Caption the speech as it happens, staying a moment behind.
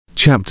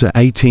Chapter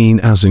 18.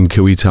 Azan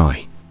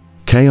Kuitai.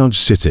 Chaos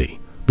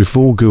City.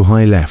 Before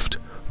Guhai left,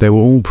 there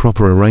were all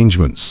proper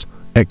arrangements,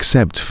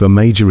 except for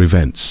major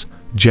events,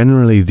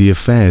 generally the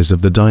affairs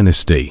of the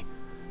dynasty.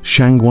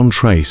 Shangwan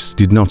Trace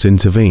did not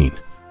intervene.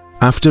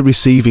 After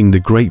receiving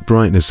the Great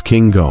Brightness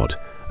King God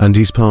and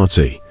his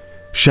party,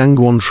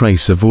 Shangwan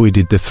Trace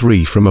avoided the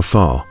three from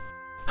afar.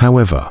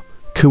 However,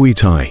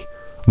 Kuitai,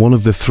 one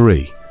of the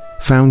three,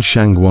 found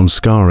Shangwan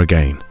Scar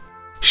again.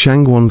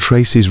 Shangwan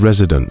Trace's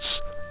residence,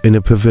 in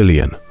a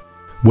pavilion.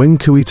 When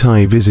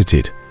Kuitai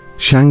visited,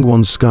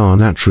 Shangwan Scar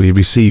naturally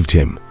received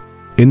him.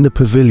 In the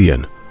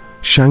pavilion,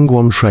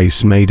 Shangwan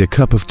Trace made a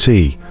cup of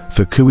tea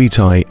for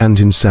Kuitai and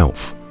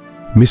himself.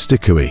 Mr.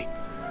 Kui,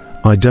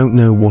 I don't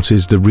know what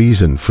is the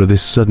reason for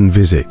this sudden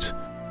visit.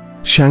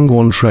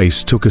 Shangwan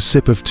Trace took a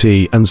sip of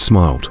tea and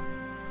smiled.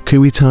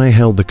 Kuitai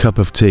held the cup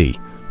of tea,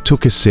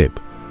 took a sip,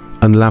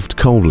 and laughed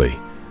coldly.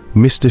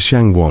 Mr.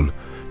 Shangwan,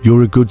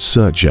 you're a good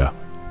searcher.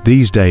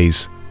 These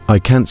days, I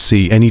can't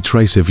see any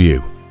trace of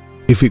you.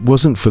 If it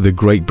wasn't for the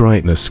Great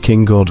Brightness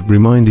King God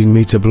reminding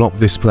me to block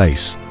this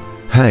place.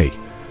 Hey,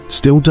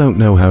 still don't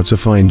know how to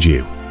find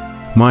you.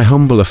 My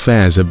humble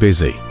affairs are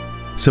busy,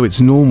 so it's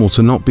normal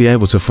to not be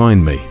able to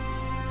find me.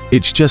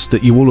 It's just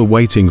that you all are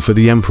waiting for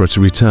the Emperor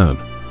to return.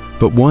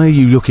 But why are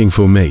you looking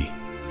for me?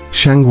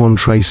 Shangwan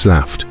Trace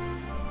laughed.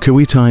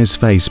 Kuitai's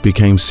face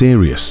became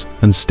serious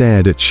and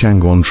stared at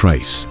Shangwan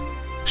Trace.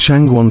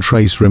 Shangwan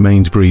Trace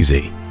remained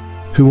breezy.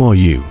 Who are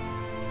you?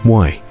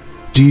 Why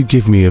do you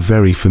give me a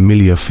very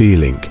familiar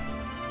feeling?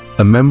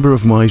 A member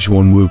of my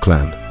Zhuan Wu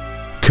clan,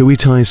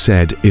 Kuitai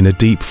said in a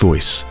deep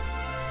voice.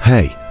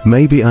 Hey,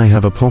 maybe I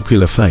have a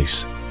popular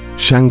face,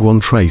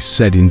 Shangwan Trace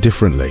said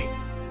indifferently.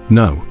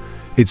 No,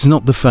 it's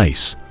not the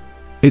face.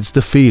 It's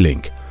the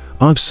feeling.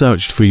 I've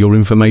searched for your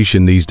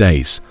information these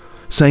days,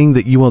 saying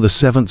that you are the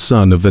seventh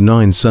son of the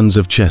 9 sons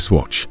of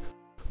Chesswatch.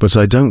 But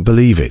I don't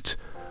believe it.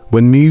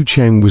 When Mu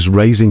Cheng was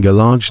raising a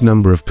large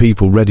number of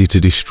people ready to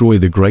destroy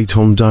the Great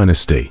Han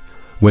Dynasty,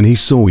 when he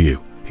saw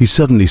you, he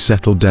suddenly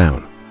settled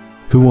down.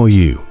 Who are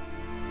you?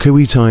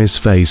 Kuitai's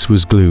face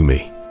was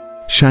gloomy.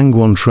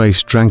 Shangwan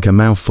Trace drank a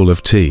mouthful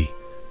of tea,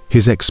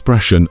 his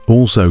expression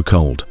also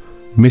cold.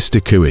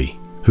 Mr. Kui,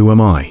 who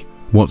am I?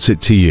 What's it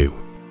to you?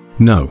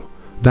 No,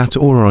 that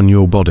aura on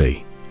your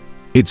body.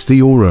 It's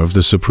the aura of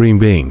the Supreme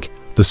Being.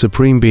 The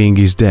Supreme Being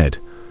is dead.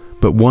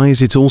 But why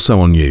is it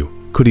also on you?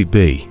 Could it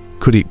be?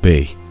 Could it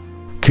be?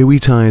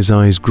 Kuitai's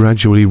eyes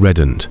gradually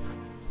reddened.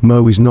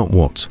 Mo is not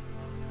what?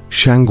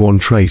 Shangwan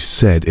Trace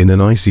said in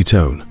an icy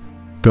tone.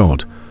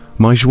 God.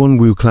 My Zhuan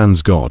Wu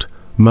clan's god.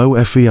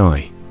 Mo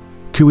Fei.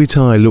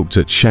 Kuitai looked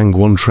at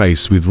Shangwan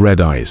Trace with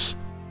red eyes.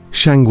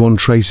 Shangwan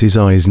Trace's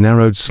eyes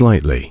narrowed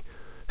slightly.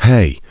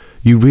 Hey,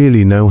 you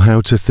really know how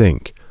to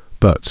think.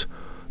 But,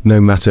 no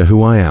matter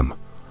who I am,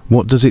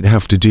 what does it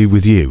have to do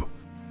with you?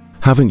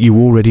 Haven't you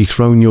already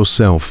thrown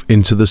yourself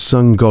into the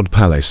Sun God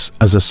Palace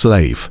as a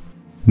slave?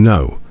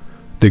 No.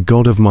 The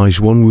god of my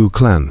Zhuan Wu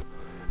clan,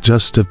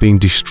 just have been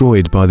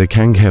destroyed by the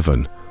Kang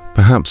Heaven,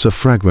 perhaps a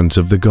fragment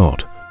of the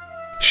god.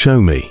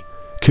 Show me.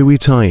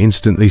 Kuitai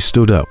instantly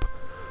stood up,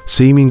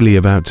 seemingly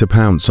about to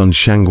pounce on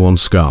Shangwan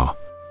Scar.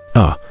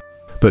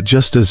 But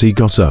just as he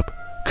got up,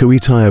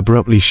 Kuitai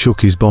abruptly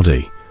shook his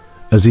body,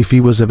 as if he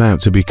was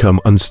about to become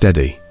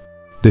unsteady.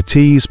 The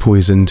tea is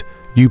poisoned,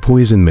 you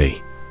poison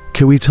me.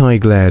 Kuitai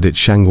glared at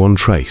Shangwan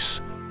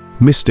Trace.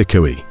 Mr.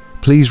 Kui,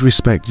 please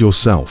respect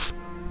yourself.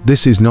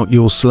 This is not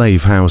your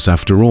slave house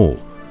after all.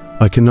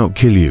 I cannot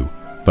kill you,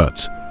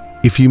 but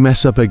if you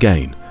mess up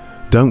again,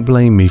 don't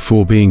blame me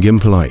for being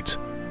impolite.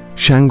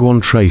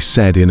 Shangwan Trace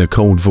said in a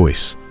cold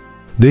voice.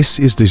 This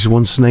is the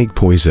Zhuan snake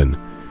poison.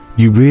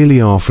 You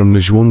really are from the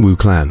Zhuan Wu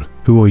clan.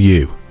 Who are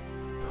you?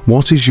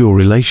 What is your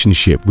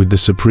relationship with the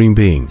Supreme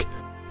Being?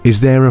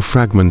 Is there a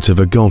fragment of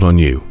a god on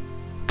you?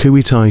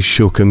 Kuitai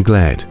shook and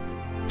glared.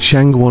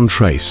 Shangwan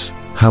Trace,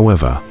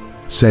 however,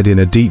 said in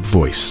a deep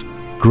voice,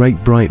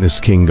 Great Brightness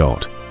King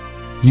God.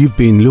 You've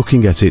been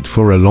looking at it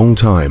for a long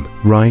time,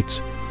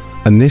 right?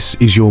 And this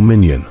is your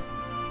minion.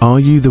 Are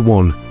you the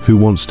one who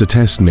wants to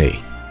test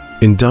me?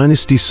 In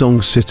Dynasty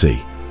Song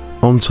City,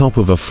 on top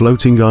of a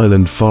floating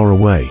island far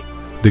away,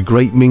 the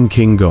Great Ming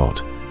King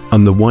God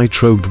and the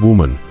white-robed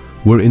woman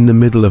were in the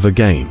middle of a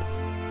game.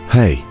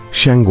 Hey,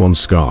 Shangwan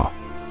Scar.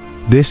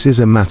 This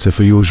is a matter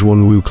for your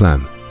Zhuan Wu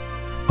clan.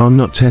 I'm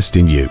not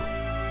testing you.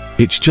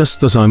 It's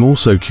just that I'm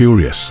also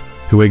curious.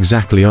 Who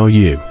exactly are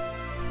you?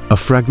 A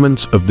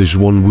fragment of the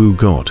Zhuan Wu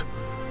god.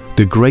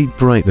 The Great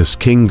Brightness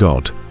King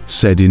God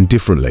said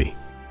indifferently.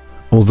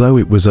 Although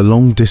it was a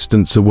long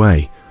distance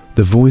away,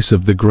 the voice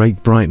of the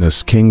Great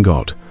Brightness King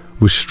God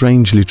was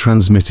strangely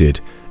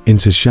transmitted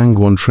into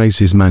Shangwan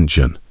Trace's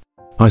mansion.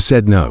 I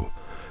said no,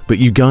 but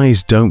you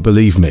guys don't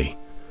believe me.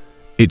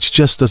 It's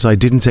just that I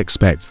didn't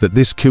expect that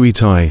this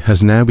Kuitai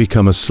has now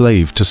become a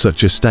slave to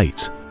such a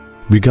state.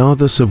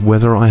 Regardless of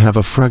whether I have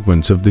a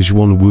fragment of the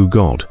Zhuan Wu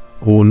god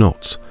or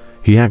not,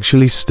 he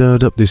actually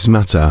stirred up this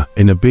matter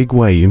in a big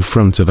way in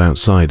front of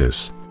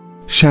outsiders.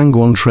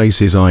 Shangwan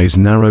Trace's eyes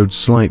narrowed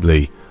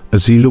slightly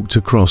as he looked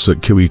across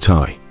at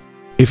Kuitai.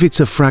 If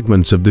it's a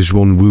fragment of the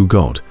Zhen Wu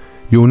god,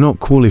 you're not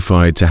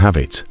qualified to have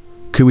it,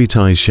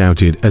 Kuitai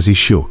shouted as he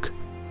shook.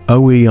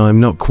 I'm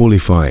not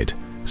qualified,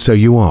 so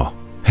you are.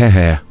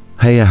 Heh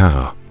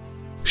ha.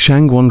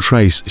 Shangguan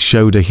Trace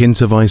showed a hint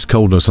of ice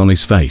coldness on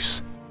his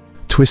face.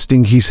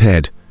 Twisting his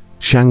head,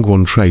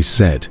 Shangguan Trace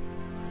said,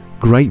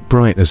 Great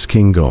brightness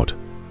king god,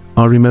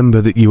 I remember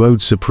that you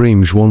owed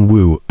Supreme Zhen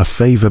Wu a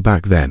favor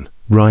back then,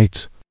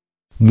 right?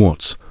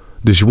 What?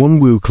 The Zhen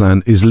Wu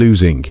clan is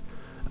losing,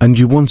 and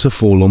you want to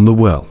fall on the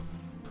well.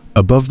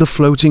 Above the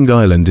floating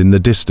island in the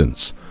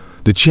distance,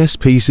 the chess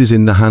pieces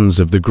in the hands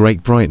of the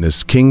Great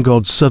Brightness King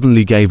God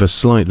suddenly gave a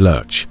slight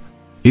lurch.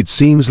 It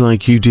seems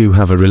like you do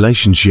have a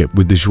relationship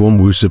with the Zhen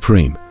Wu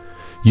Supreme.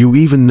 You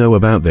even know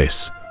about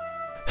this.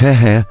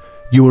 Heh,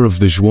 you are of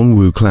the Zhen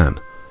Wu clan,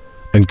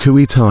 and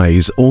Kuitai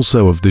is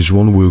also of the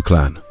Zhen Wu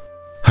clan.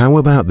 How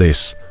about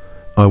this?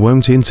 I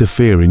won't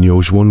interfere in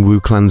your Zhen Wu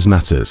clan's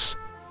matters.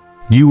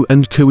 You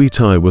and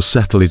Kuitai will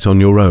settle it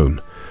on your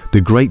own, the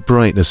Great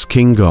Brightness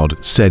King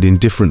God said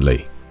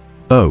indifferently.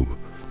 Oh,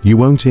 you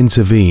won't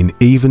intervene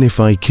even if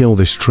I kill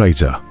this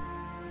traitor?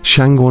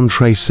 Shangguan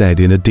Trace said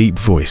in a deep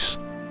voice.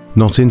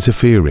 Not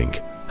interfering,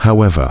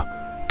 however.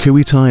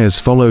 Kuitai has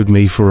followed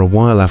me for a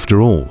while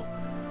after all.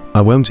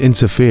 I won't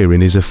interfere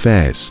in his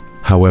affairs,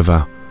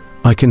 however.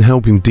 I can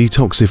help him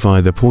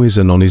detoxify the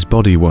poison on his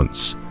body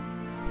once.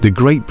 The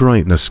Great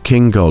Brightness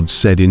King God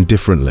said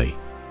indifferently.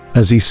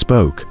 As he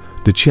spoke,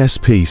 the chess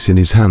piece in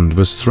his hand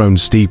was thrown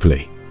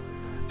steeply,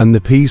 and the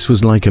piece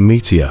was like a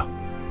meteor,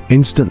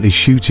 instantly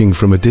shooting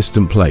from a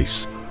distant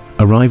place,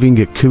 arriving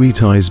at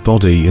Kuitai's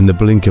body in the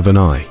blink of an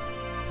eye.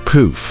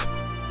 Poof!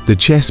 The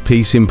chess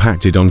piece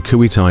impacted on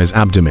Kuitai's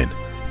abdomen.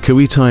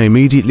 Kuitai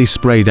immediately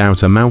sprayed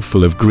out a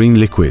mouthful of green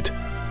liquid,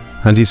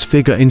 and his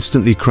figure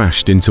instantly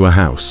crashed into a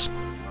house.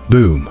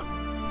 Boom!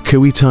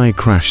 Kuitai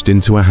crashed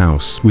into a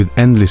house with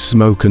endless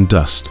smoke and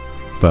dust,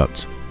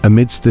 but,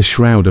 amidst the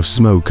shroud of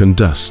smoke and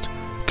dust,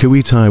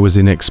 Kuitai was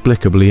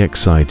inexplicably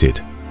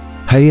excited.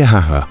 Hey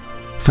haha,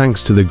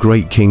 thanks to the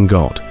great King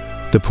God,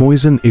 the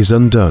poison is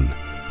undone.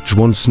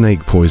 Zhen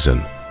snake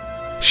poison.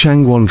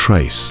 Shangguan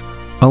Trace,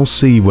 I'll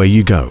see where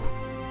you go.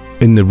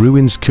 In the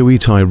ruins,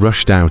 Kuitai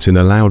rushed out in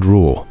a loud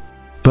roar.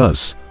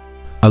 Buzz!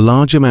 A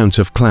large amount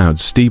of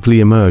clouds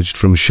steeply emerged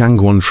from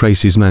Shangguan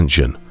Trace's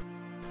mansion.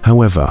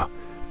 However,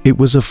 it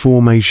was a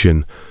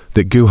formation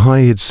that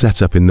Guhai had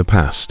set up in the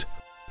past.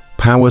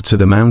 Power to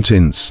the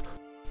mountains!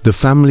 The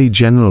family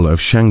general of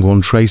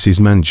Shangguan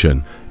Trace's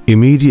mansion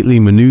immediately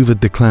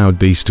maneuvered the cloud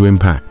beast to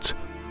impact.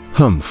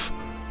 Humph!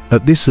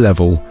 At this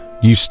level,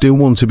 you still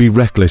want to be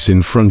reckless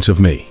in front of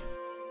me.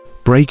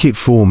 Break it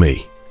for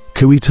me!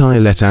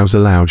 Kuitai let out a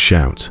loud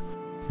shout.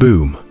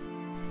 Boom!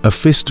 A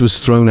fist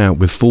was thrown out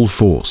with full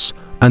force,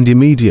 and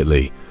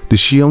immediately, the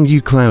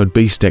Xiongyu cloud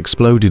beast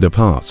exploded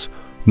apart.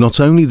 Not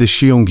only the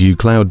Xiongyu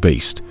cloud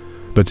beast,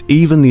 but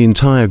even the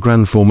entire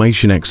grand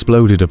formation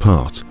exploded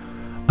apart,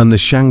 and the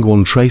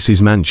Shangguan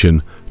Trace's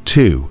mansion,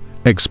 too,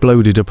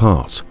 exploded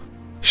apart.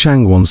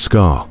 Shangguan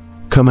Scar,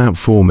 come out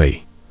for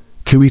me.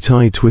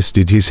 Kuitai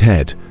twisted his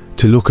head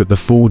to look at the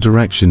four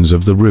directions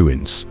of the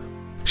ruins.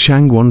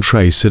 Shangguan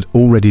Trace had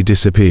already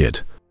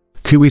disappeared.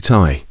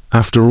 Kuitai,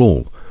 after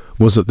all,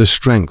 was at the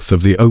strength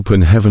of the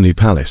open heavenly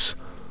palace.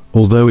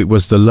 Although it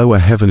was the lower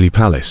heavenly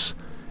palace,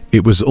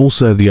 it was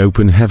also the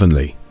open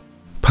heavenly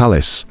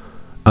palace,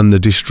 and the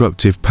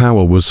destructive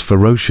power was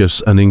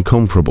ferocious and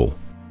incomparable.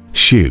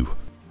 Shoo!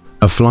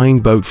 A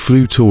flying boat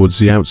flew towards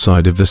the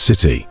outside of the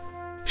city.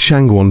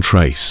 Shangguan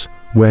Trace,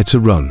 where to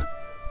run?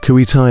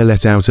 Kuitai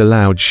let out a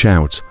loud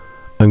shout,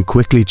 and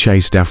quickly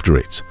chased after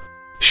it.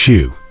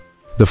 Shoo!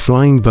 The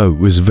flying boat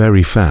was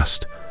very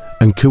fast,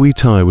 and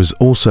Kuitai was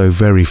also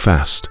very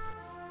fast.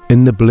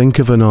 In the blink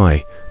of an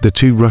eye, the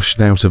two rushed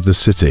out of the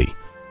city.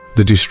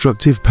 The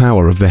destructive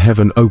power of the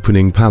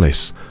heaven-opening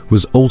palace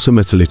was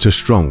ultimately too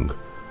strong.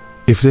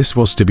 If this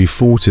was to be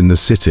fought in the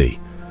city,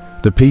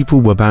 the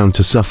people were bound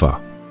to suffer.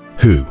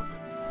 Who?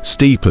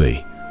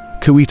 Steeply,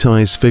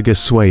 Kuitai's figure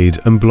swayed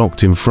and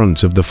blocked in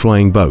front of the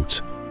flying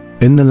boat.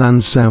 In the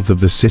land south of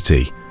the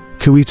city,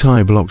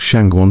 Kuitai blocked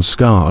Shangguan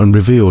Scar and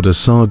revealed a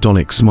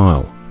sardonic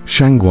smile.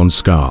 Shangguan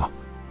Scar,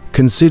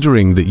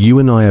 considering that you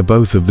and I are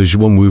both of the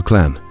Zhen Wu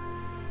clan,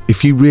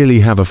 if you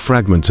really have a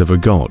fragment of a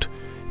god,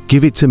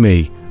 give it to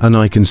me and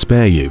I can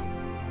spare you.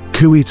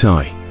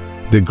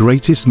 Kuitai, the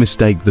greatest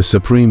mistake the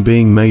Supreme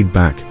Being made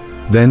back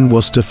then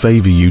was to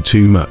favor you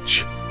too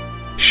much.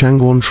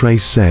 Shangguan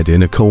Trace said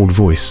in a cold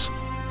voice.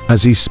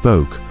 As he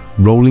spoke,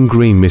 rolling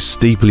green mist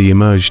steeply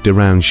emerged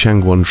around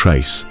Shangguan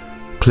Trace,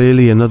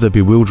 clearly another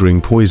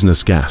bewildering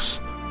poisonous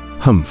gas.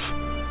 Humph!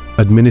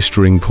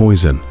 Administering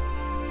poison.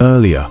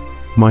 Earlier,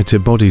 my two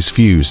bodies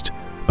fused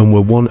and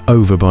were won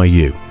over by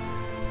you.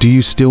 Do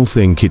you still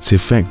think it's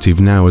effective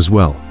now as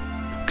well?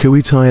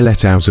 Kuitai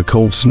let out a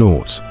cold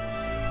snort,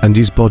 and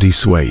his body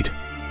swayed.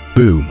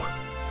 Boom!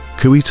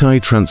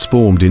 Kuitai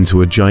transformed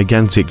into a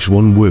gigantic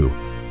Zhen Wu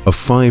of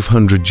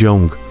 500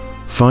 zhong,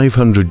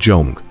 500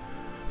 zhong,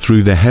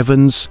 through the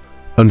heavens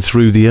and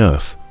through the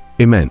earth,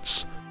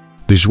 immense.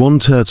 The Zhen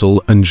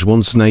turtle and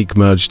Zhen snake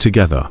merged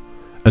together,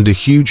 and a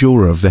huge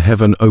aura of the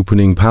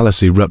heaven-opening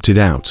palace erupted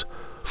out,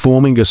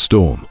 forming a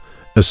storm.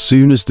 As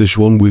soon as the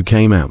Zhen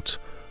came out,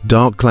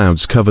 dark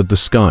clouds covered the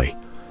sky,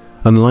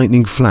 and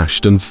lightning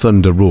flashed and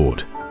thunder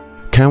roared.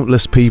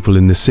 Countless people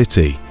in the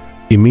city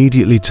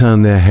immediately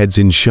turned their heads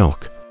in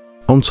shock.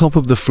 On top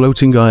of the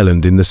floating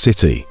island in the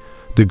city,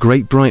 the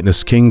great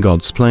brightness king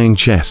gods playing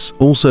chess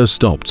also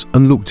stopped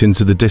and looked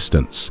into the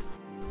distance.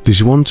 The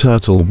Zhen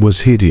turtle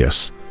was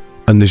hideous,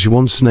 and the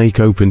Zhen snake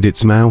opened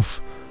its mouth,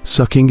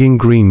 sucking in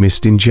green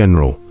mist in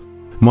general.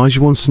 My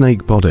Zhen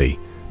snake body,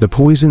 the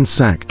poison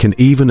sac, can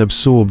even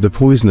absorb the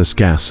poisonous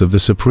gas of the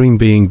Supreme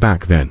Being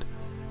back then.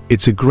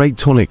 It's a great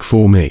tonic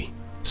for me,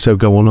 so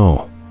go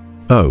on.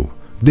 Oh,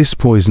 this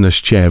poisonous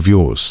chair of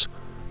yours.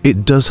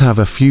 It does have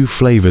a few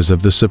flavors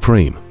of the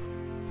Supreme.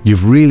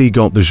 You've really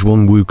got the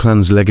Zhen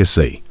clan's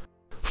legacy.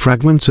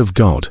 Fragment of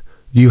God,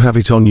 you have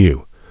it on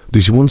you. The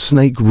Zhen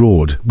snake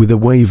roared with a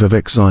wave of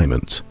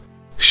excitement.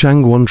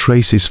 Shangwan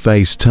Trace's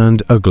face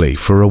turned ugly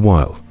for a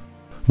while.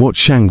 What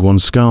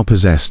Shangwan Scar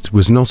possessed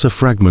was not a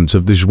fragment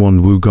of the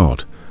Zhen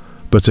God,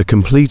 but a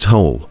complete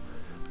whole,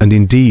 and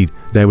indeed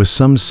there were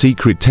some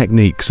secret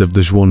techniques of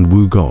the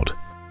Zhen God.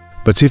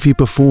 But if he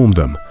performed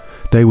them,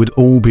 they would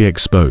all be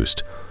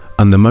exposed,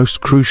 and the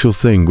most crucial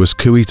thing was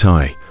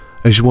Kuitai,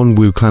 a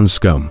Zhen clan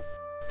scum,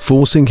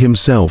 forcing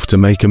himself to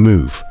make a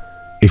move.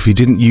 If he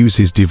didn't use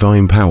his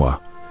divine power,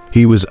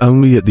 he was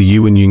only at the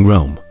Yuanying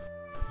realm.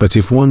 But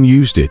if one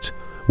used it,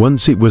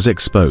 once it was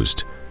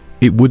exposed,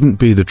 it wouldn't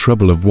be the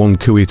trouble of one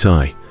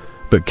Kuitai,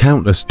 but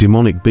countless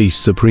demonic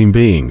beast supreme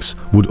beings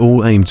would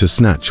all aim to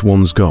snatch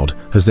one's god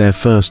as their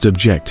first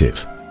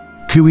objective.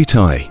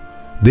 Kuitai,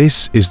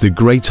 this is the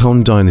Great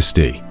Han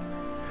Dynasty.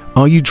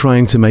 Are you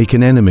trying to make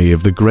an enemy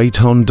of the Great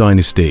Han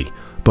Dynasty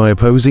by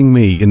opposing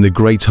me in the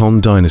Great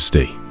Han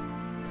Dynasty?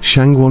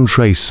 Shangwan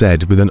Trace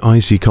said with an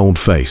icy cold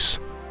face.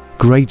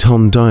 Great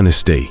Han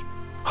Dynasty.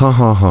 Ha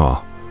ha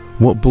ha.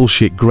 What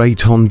bullshit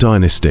Great Han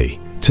Dynasty.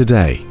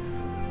 Today,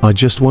 I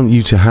just want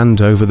you to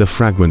hand over the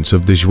fragments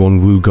of the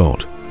Zhen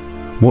God.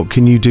 What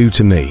can you do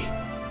to me?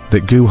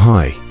 That Gu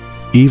Hai,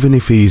 even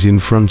if he's in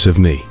front of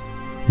me,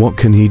 what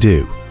can he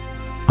do?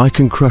 I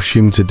can crush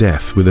him to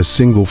death with a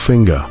single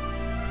finger.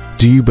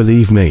 Do you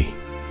believe me?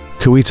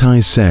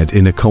 Kuitai said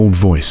in a cold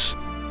voice.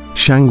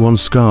 Shangwan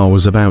Scar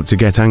was about to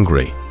get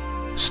angry.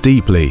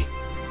 Steeply,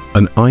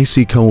 an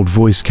icy cold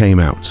voice came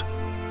out.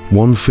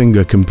 One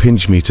finger can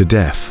pinch me to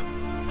death.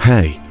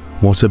 Hey,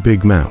 what a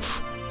big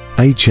mouth.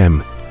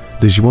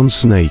 The Zhen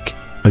snake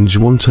and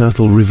Zhen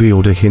turtle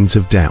revealed a hint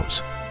of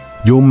doubt.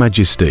 Your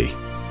Majesty.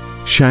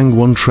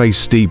 Shangwan Trace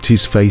steeped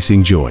his face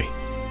in joy.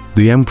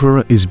 The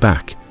Emperor is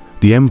back.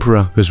 The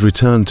Emperor has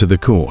returned to the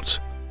court.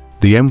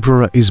 The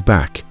Emperor is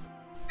back.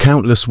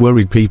 Countless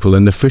worried people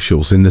and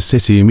officials in the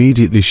city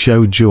immediately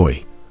showed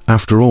joy.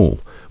 After all,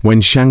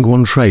 when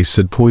Shangwan Trace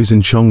had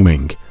poisoned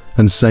Chongming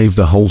and saved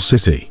the whole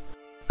city,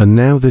 and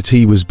now that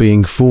he was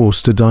being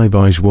forced to die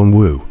by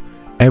Zhen,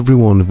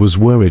 everyone was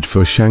worried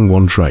for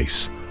Shangwan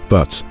Trace,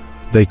 but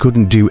they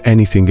couldn't do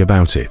anything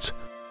about it.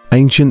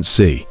 Ancient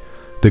Sea,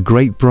 the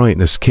great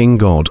brightness king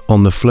god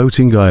on the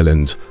floating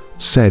island,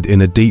 said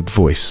in a deep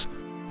voice.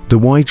 The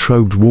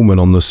white-robed woman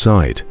on the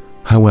side,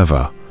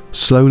 however,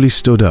 slowly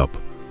stood up.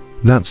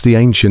 That's the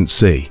Ancient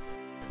Sea.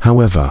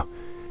 However,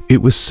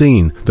 it was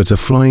seen that a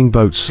flying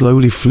boat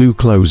slowly flew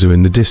closer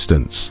in the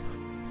distance.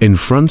 In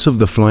front of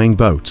the flying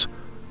boat,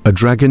 a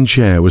dragon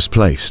chair was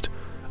placed,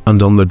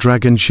 and on the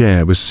dragon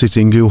chair was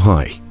sitting Gu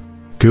Hai.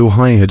 Gu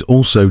Hai had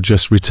also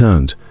just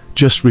returned,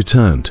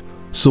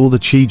 saw the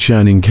Qi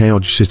churning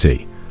chaos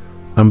city,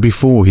 and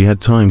before he had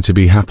time to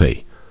be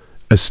happy,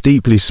 a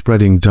steeply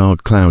spreading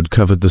dark cloud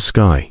covered the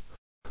sky.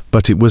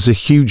 But it was a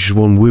huge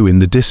Zhen in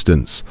the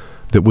distance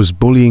that was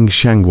bullying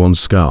Shangwan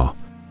Scar.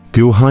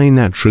 Gu Hai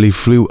naturally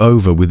flew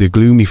over with a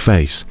gloomy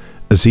face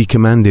as he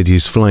commanded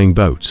his flying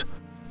boat.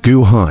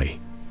 Gu Hai,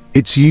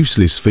 it's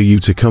useless for you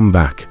to come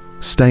back,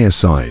 stay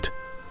aside.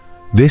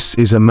 This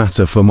is a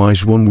matter for my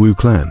Zhen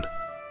clan.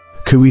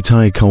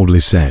 Kuitai coldly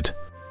said.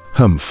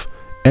 Humph,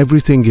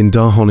 everything in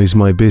Dahon is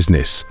my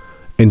business.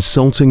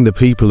 Insulting the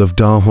people of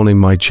Dahon in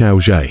my Chao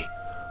Jie.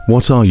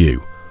 What are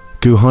you?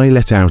 Gu Hai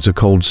let out a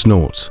cold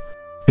snort.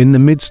 In the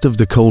midst of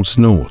the cold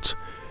snort,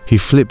 he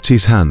flipped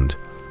his hand,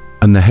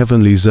 and the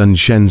heavenly Zhen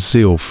Shen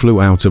seal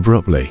flew out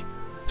abruptly,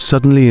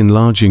 suddenly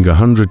enlarging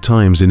 100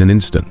 times in an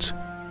instant.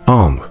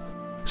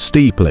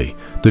 Steeply,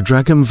 the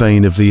dragon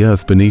vein of the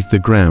earth beneath the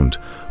ground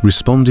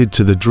responded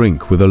to the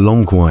drink with a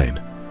long whine,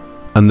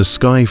 and the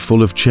sky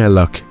full of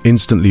Cheluk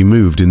instantly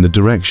moved in the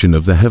direction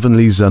of the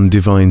heavenly Zhen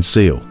divine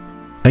seal.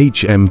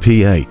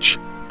 HMPH,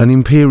 an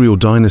Imperial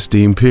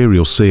Dynasty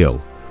Imperial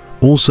Seal,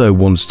 also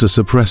wants to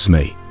suppress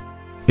me.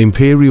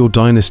 Imperial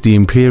Dynasty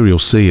Imperial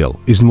Seal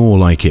is more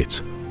like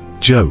it.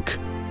 Joke.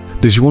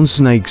 The Zhen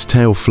snake's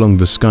tail flung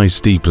the sky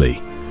steeply,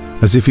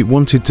 as if it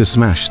wanted to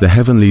smash the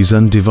heavenly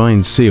Zhen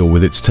divine seal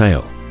with its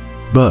tail.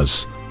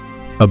 Buzz.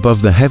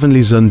 Above the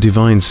heavenly Zhen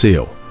divine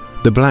seal,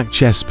 the black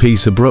chess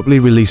piece abruptly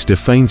released a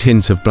faint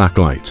hint of black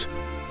light.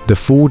 The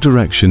four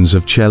directions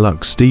of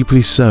Cheluk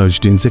steeply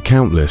surged into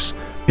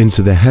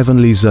the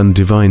Heavenly Zhen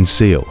Divine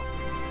Seal.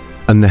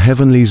 And the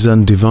Heavenly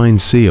Zhen Divine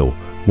Seal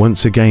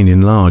once again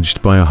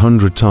enlarged by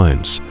 100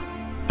 times.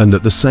 And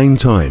at the same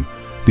time,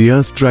 the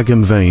Earth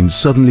Dragon vein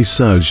suddenly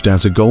surged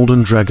out a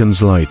golden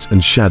dragon's light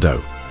and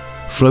shadow,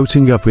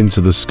 floating up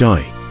into the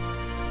sky,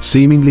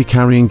 seemingly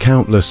carrying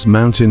countless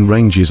mountain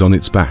ranges on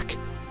its back,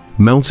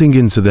 melting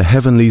into the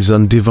Heavenly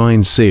Zhen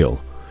Divine Seal,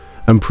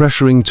 and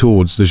pressuring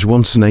towards the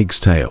Zhuan Snake's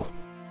tail.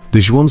 The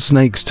Zhuan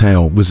Snake's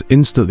tail was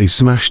instantly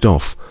smashed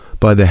off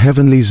by the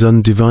Heavenly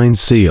Zhen Divine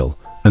Seal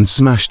and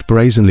smashed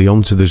brazenly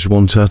onto the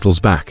Zhuan Turtle's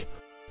back.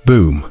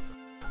 Boom!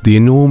 The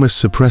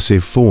enormous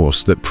suppressive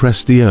force that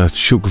pressed the earth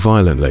shook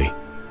violently,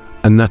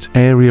 and that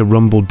area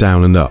rumbled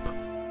down and up.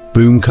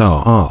 Boom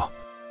ka-ah!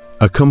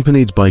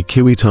 Accompanied by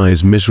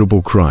Kuitai's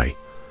miserable cry,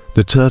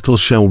 the turtle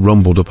shell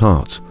rumbled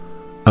apart,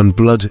 and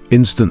blood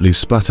instantly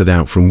splattered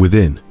out from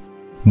within.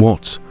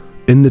 What?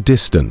 In the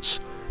distance,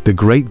 the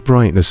great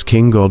brightness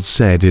King God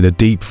said in a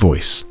deep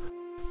voice,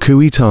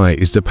 "Kuitai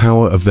is the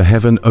power of the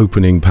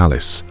heaven-opening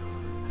palace.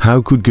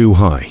 How could Gu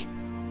Hai?"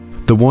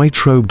 The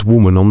white-robed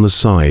woman on the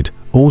side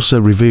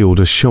also revealed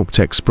a shocked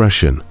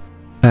expression.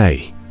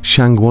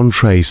 Shangguan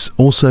Trace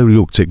also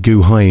looked at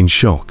Gu Hai in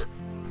shock.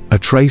 A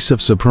trace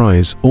of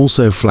surprise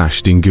also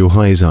flashed in Gu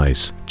Hai's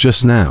eyes.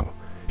 Just now,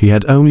 he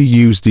had only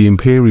used the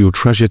Imperial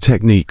Treasure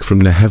technique from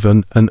the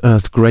Heaven and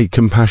Earth Great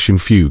Compassion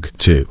Fugue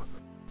to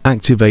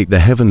activate the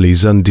Heavenly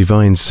Zhen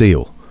Divine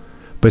Seal,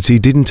 but he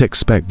didn't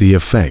expect the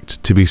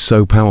effect to be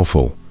so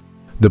powerful.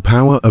 The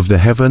power of the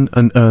Heaven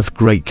and Earth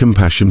Great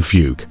Compassion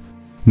Fugue.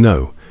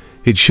 No,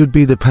 it should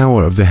be the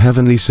power of the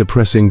Heavenly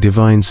Suppressing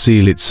Divine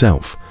Seal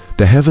itself.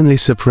 The Heavenly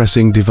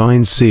Suppressing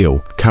Divine Seal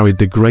carried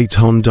the Great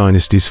Han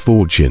Dynasty's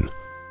fortune,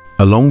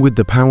 along with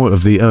the power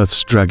of the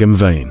Earth's Dragon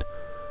Vein,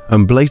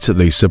 and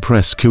blatantly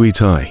suppressed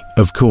Kuitai.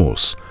 Of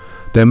course,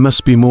 there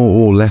must be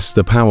more or less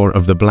the power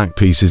of the black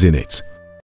pieces in it.